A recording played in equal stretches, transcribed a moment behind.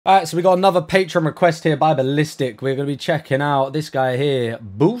Alright, so we got another Patreon request here by Ballistic. We're going to be checking out this guy here,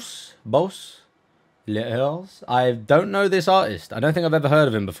 Bouss. Heures. I don't know this artist. I don't think I've ever heard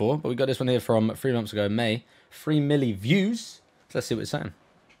of him before, but we got this one here from 3 months ago, May. 3 milli views. So let's see what it's saying.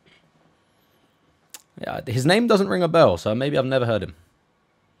 Yeah, his name doesn't ring a bell, so maybe I've never heard him.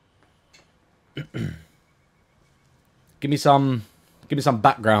 Give me some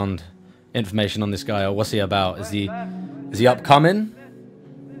background information on this guy, or what's he about? Is he upcoming?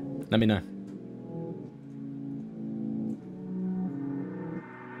 Let me know.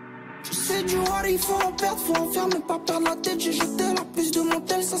 Du rare, il faut en perdre, faut en faire, mais pas perdre la tête. J'ai jeté la puce de mon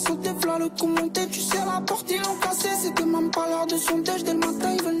tel, ça sautait v'là le coup monté. Tu sais, la porte, ils l'ont cassé, c'était même pas l'heure de sondage. Dès le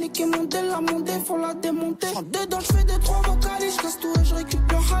matin, ils veulent niquer mon tel, la monter, faut la démonter. J'rentre dedans, j'fais des 3 vocalises, j'casse tout et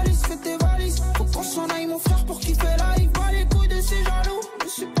j'récupère Alice, fais tes valises. Faut qu'on s'en aille, mon frère, pour kiffer là, il bat les couilles de ses jaloux. Me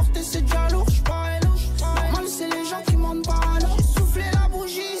supporter, c'est déjà lourd, j'parais louche. Normal, c'est les gens qui mentent pas à l'heure. J'ai soufflé la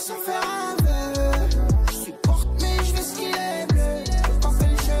bougie sans faire un verre. J'supporte, mais j'fais ce qu'il est bleu.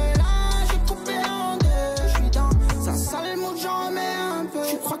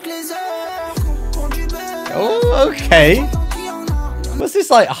 Oh, okay. What's this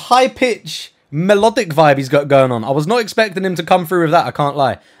like high pitch melodic vibe he's got going on? I was not expecting him to come through with that, I can't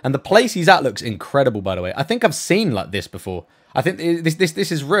lie. And the place he's at looks incredible, by the way. I think I've seen like this before. I think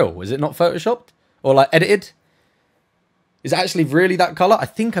this is real. Is it not photoshopped or like edited? Is it actually really that color? I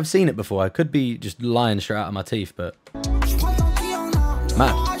think I've seen it before. I could be just lying straight out of my teeth, but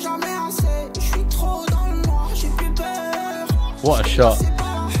man, what a shot.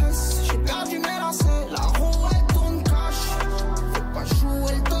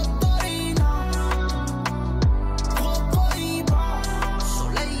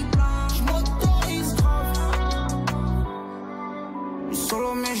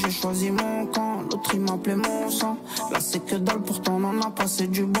 J'ai choisi mon camp, l'autre il m'appelait mon sang. Là c'est que dalle, pourtant on en a passé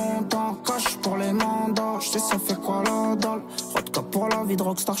du bon temps. Cash pour les mandats, je sais ça fait quoi la dalle. Vodka pour la vie de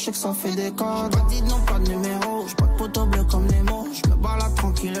rockstar, je sais que ça fait des cadres. J'ai pas dit non, pas de numéro, j'ai pas de poteau bleu comme les mots. Je me balade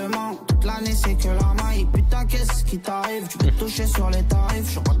tranquillement, toute l'année c'est que la maille. Putain qu'est-ce qui t'arrive, tu peux toucher sur les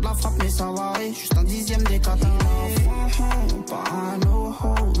tarifs. Je pas de la frappe mais ça varie, juste un dixième des catarifs. Pas un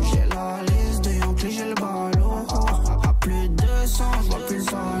oho, j'ai la liste de Yankee, j'ai le ballot. Plus de 200, je vois plus le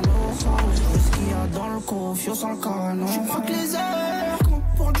panneau. Ce qu'il y a dans le confio sans le canon. Je crois que les heures comptent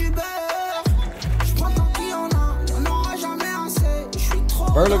pour du beurre. Je prends tant qu'il y en a, y'en aura jamais assez. Je suis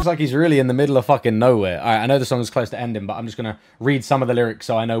trop. Bro looks like he's really in the middle of fucking nowhere. Alright, I know the song is close to ending, but I'm just gonna read some of the lyrics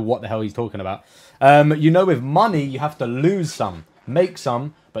so I know what the hell he's talking about. You know, with money, you have to lose some, make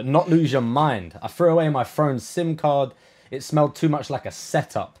some, but not lose your mind. I threw away my phone's SIM card. It smelled too much like a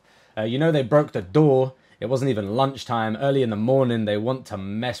setup. You know, they broke the door. It wasn't even lunchtime. Early in the morning, they want to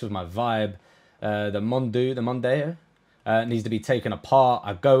mess with my vibe. The Mondeo needs to be taken apart.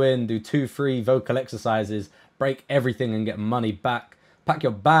 I go in, do 2-3 vocal exercises, break everything and get money back. Pack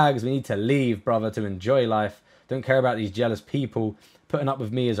your bags, we need to leave, brother, to enjoy life. Don't care about these jealous people. Putting up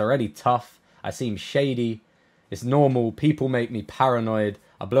with me is already tough. I seem shady. It's normal. People make me paranoid.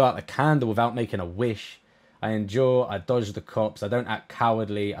 I blow out the candle without making a wish. I endure. I dodge the cops. I don't act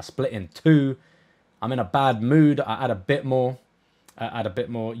cowardly. I split in 2. I'm in a bad mood. I add a bit more.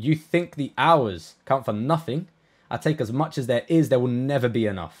 You think the hours count for nothing? I take as much as there is. There will never be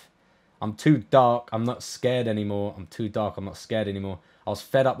enough. I'm too dark. I'm not scared anymore. I'm too dark. I'm not scared anymore. I was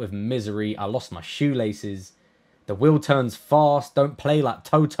fed up with misery. I lost my shoelaces. The wheel turns fast. Don't play like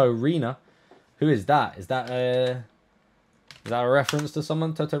Totorina. Who is that? Is that a reference to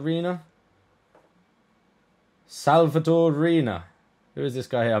someone? Totorina? Salvador Rina. Who is this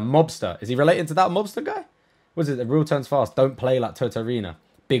guy here? A mobster. Is he related to that mobster guy? What is it? The rule turns fast. Don't play like Totorina.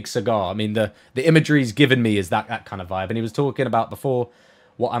 Big cigar. I mean, the imagery he's given me is that kind of vibe. And he was talking about before,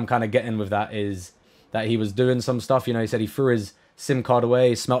 what I'm kind of getting with that is that he was doing some stuff. You know, he said he threw his SIM card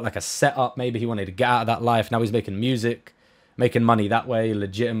away. It smelled like a setup. Maybe he wanted to get out of that life. Now he's making music, making money that way,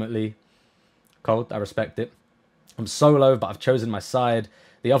 legitimately. Cold. I respect it. I'm solo, but I've chosen my side.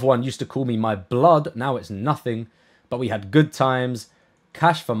 The other one used to call me my blood. Now it's nothing. But we had good times.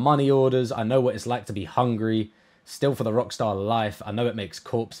 Cash for money orders. I know what it's like to be hungry. Still for the rockstar life. I know it makes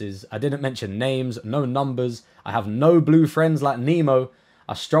corpses. I didn't mention names, no numbers. I have no blue friends like Nemo.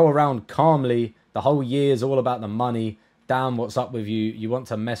 I stroll around calmly. The whole year's all about the money. Damn, what's up with you? You want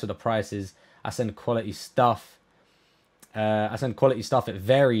to mess with the prices. I send quality stuff. It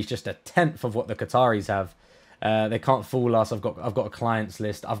varies just a tenth of what the Qataris have. They can't fool us. I've got a clients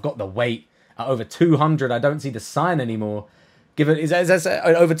list. I've got the weight at over 200. I don't see the sign anymore. Is that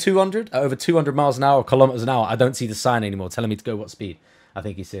over 200? Over 200 miles an hour or kilometers an hour, I don't see the sign anymore telling me to go what speed. I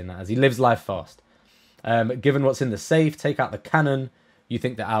think he's saying that as he lives life fast. Given what's in the safe, take out the cannon. You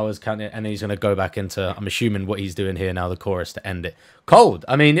think the hours count it, and then he's going to go back into, I'm assuming, what he's doing here now, the chorus to end it. Cold.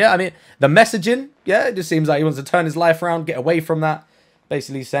 I mean, yeah, I mean, the messaging, yeah, it just seems like he wants to turn his life around, get away from that.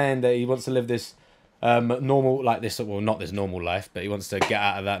 Basically saying that he wants to live this normal, like this, well, not this normal life, but he wants to get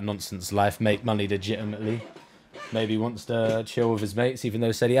out of that nonsense life, make money legitimately. Maybe he wants to chill with his mates, even though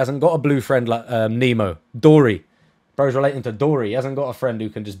he said he hasn't got a blue friend like Nemo. Dory. Bro's relating to Dory. He hasn't got a friend who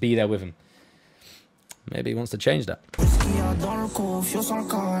can just be there with him. Maybe he wants to change that.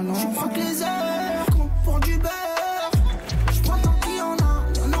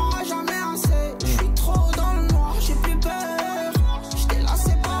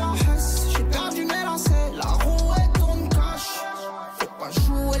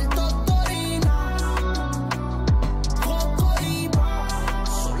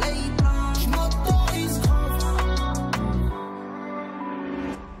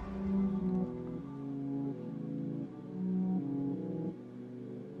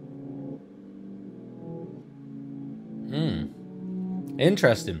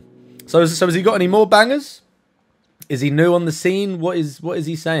 Interesting. So has he got any more bangers? Is he new on the scene? What is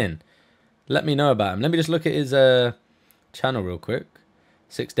he saying? Let me know about him. Let me just look at his channel real quick.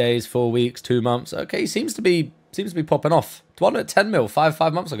 6 days, 4 weeks, 2 months. Okay, he seems to be popping off. One at 10 mil,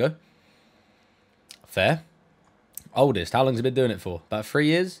 five months ago. Fair. Oldest. How long has he been doing it for? About 3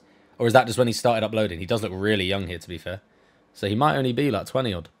 years? Or is that just when he started uploading? He does look really young here, to be fair. So he might only be like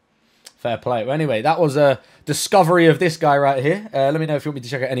 20 odd. Fair play. Well, anyway, that was a discovery of this guy right here. Let me know if you want me to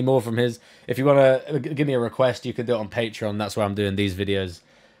check out any more from his. If you want to give me a request, you can do it on Patreon. That's where I'm doing these videos.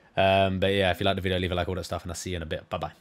 But yeah, if you like the video, leave a like, all that stuff, and I'll see you in a bit. Bye-bye.